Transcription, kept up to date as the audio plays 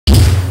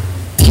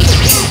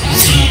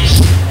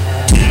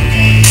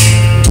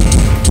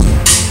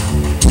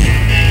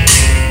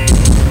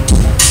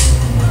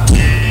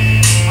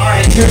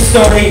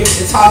story.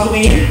 It's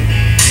Halloween.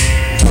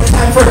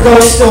 Time for a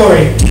ghost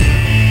story.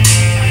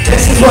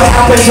 This is what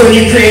happens when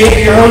you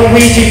create your own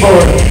Ouija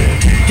board.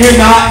 Do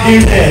not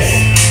do this.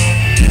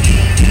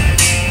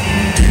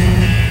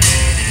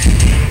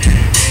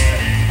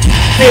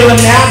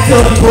 Feeling mad,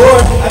 feeling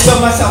bored. I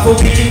built myself a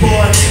Ouija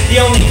board, the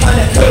only kind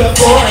I could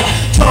afford.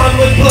 Drawn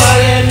with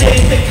blood and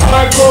ink and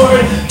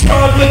cardboard.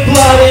 Drawn with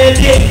blood and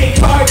ink and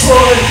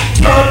cardboard.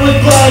 Drawn with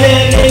blood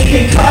and ink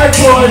and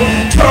cardboard.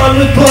 Drawn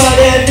with blood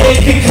and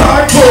ink and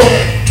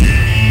cardboard.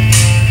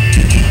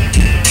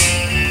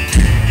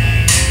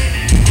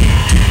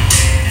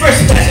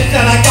 First message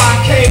that I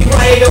got came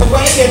right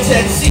away. It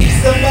said,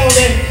 seize the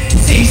moment,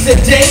 seize the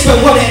day.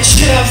 But what it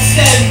should have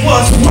said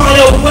was, run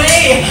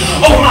away.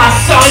 Oh my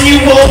son,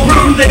 you will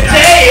rue the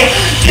day.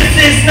 This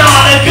is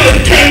not a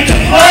good game to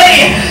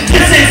play.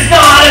 This is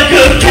not a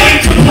good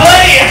game to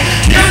play.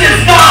 This is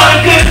not a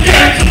good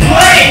game to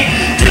play.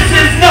 This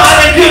is not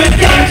a good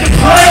game to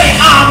play.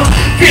 I'm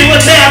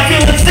feeling mad,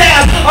 feeling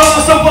sad. I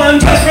lost the one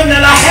best friend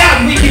that I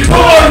had. We keep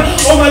born,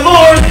 oh my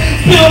lord.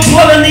 Spill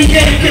blood on the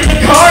ink in the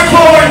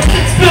cardboard.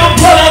 Spill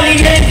blood on the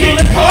ink in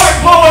the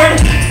cardboard.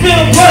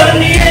 Spill blood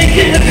on the ink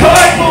in the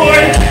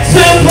cardboard.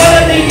 Spill blood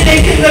on the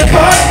ink in the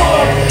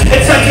cardboard.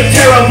 It's such a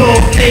terrible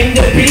thing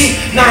to be.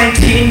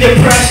 19,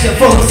 depression,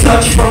 full of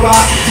such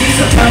ferocity.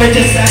 September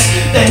just said,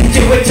 then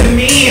do it to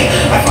me.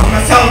 I find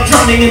myself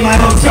drowning in my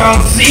own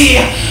sorrow sea.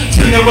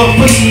 Soon there will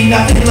be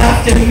nothing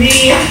left of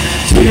me.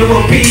 Soon there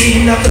will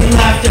be nothing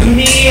left of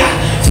me.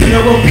 Soon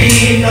there will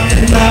be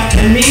nothing left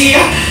of me.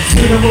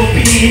 Soon there will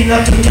be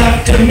nothing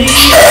left of me.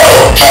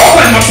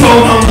 When I'm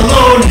thrown home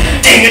alone,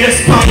 anger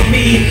despite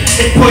me.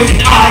 It's poison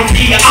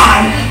ivy.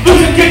 I'm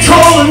losing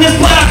control in this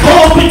black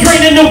hole. Been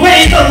draining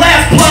away the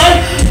last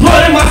blood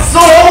in my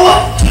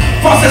soul.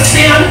 False as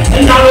sand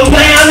and not a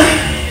land.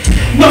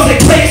 No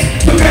safe place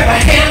to grab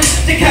a hand.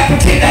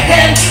 Decapitate the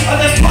head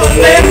of this one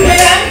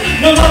man.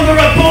 No longer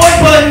a boy,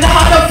 but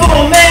not a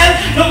full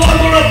man. No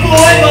longer a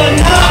boy, but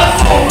not a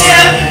full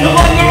man. No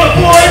longer a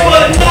boy,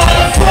 but not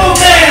a full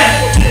man.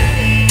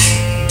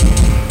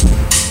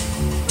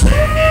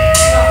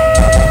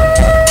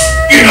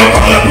 You know,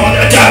 call upon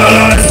the devil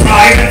on his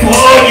private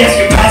phone. Yes,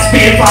 you must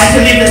be advised to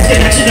leave this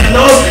connection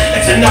alone.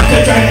 It's enough to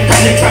try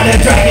to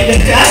drag you to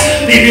death.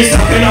 Leave you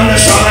sucking on the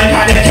shoreline,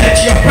 trying to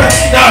catch your breath.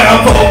 Now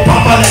I'm full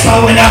Papa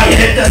Lepo when I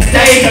hit the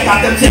stage. I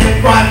got them sitting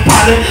right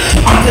pilot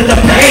onto the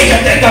page. I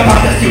think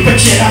about the stupid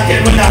shit I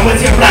did when I was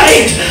your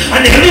age.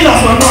 I nearly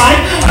lost my mind,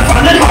 I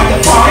found it hard to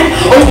find.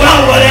 Oh well,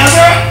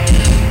 whatever,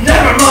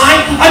 never mind.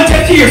 I'm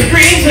deaf to your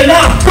screams and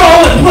I'm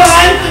going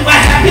blind. My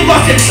happy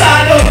lost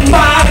inside of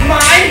my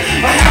mind.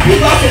 My happy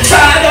lost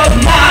inside of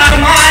my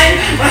mind.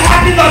 My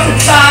happy lost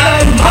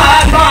inside of my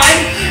mind.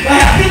 My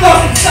happy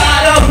lost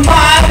inside of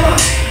my mind.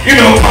 You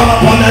know, call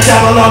upon the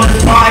devil on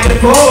his private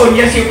phone.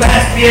 Yes, you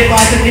best be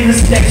advised to leave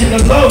this connection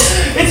alone.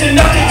 It's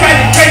enough to try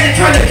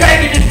to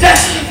drag you to death.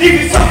 Leave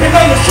you sucking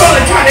on the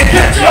shoulder, trying to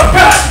catch your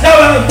breath. Now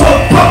I'm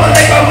both Papa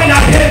Lego when I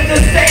hit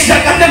the stage.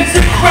 I got them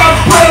six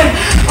rounds piling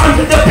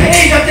onto the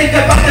page. I think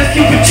about the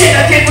stupid shit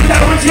I did when I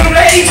was your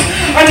age.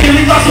 I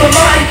nearly lost my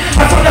mind,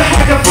 I found it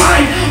hard to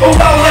find. Oh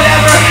well,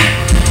 whatever,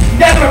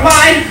 never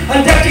mind.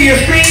 I'm deaf to your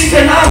screams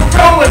and I'm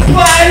going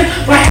blind.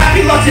 My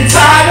happy lost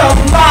inside of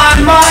my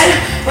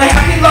mind. My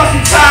happy lost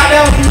inside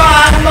of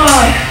my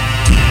mind.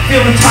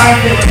 Feeling tired,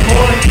 feeling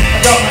bored.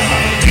 I got myself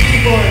a Ouija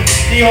board,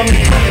 the only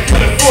kind I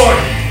could afford.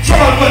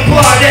 Drawn with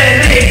blood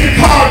and ink and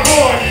cardboard.